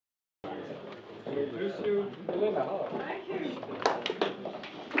introduce you, Milena Haller. Thank you.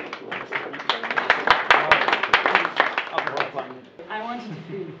 I want you to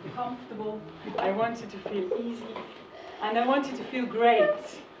feel comfortable, I want you to feel easy, and I want you to feel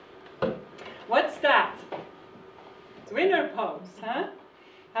great. What's that? It's winner pose, huh?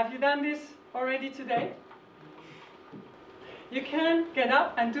 Have you done this already today? You can get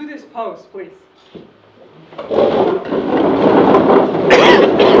up and do this pose, please.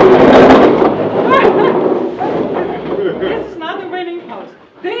 This is not a winning pose.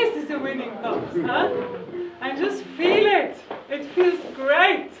 This is a winning pose, huh? And just feel it. It feels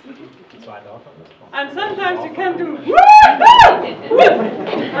great. And sometimes you can do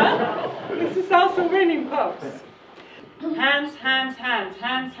huh? This is also winning pose. Hands, hands, hands,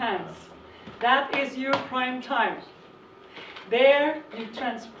 hands, hands. That is your prime time. There you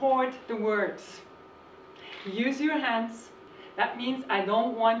transport the words. Use your hands. That means I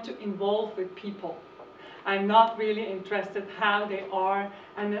don't want to involve with people. I'm not really interested how they are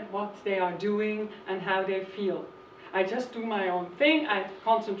and what they are doing and how they feel. I just do my own thing, I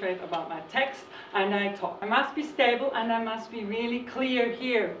concentrate about my text and I talk. I must be stable and I must be really clear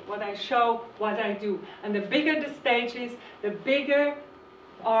here, what I show, what I do. And the bigger the stage is, the bigger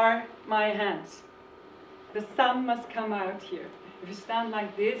are my hands. The sun must come out here. If you stand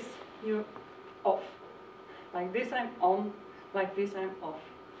like this, you're off. Like this I'm on, like this I'm off.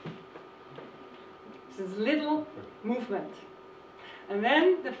 This is little movement. And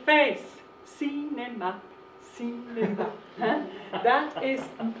then the face, cinema, cinema. Huh? That is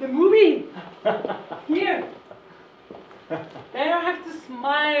the movie. Here. There I have to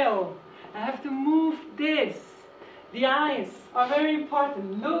smile. I have to move this. The eyes are very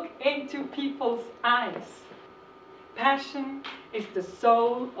important. Look into people's eyes. Passion is the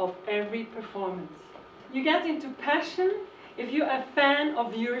soul of every performance. You get into passion if you're a fan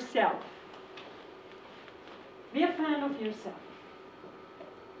of yourself. Be a fan of yourself.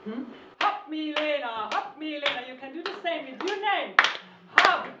 Hop, Milena, hop, Milena. You can do the same with your name.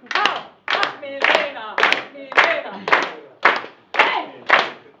 Hop, hop, hop, Milena, hop, Milena. Hey!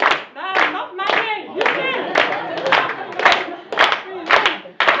 No, not my name. You can. Hop, Milena.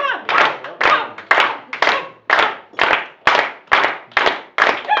 Hop, hop, hop.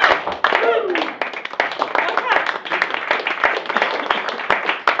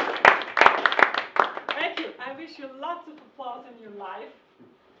 I wish you lots of applause in your life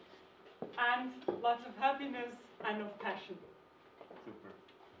and lots of happiness and of passion. Super.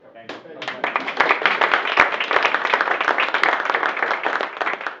 Thank you.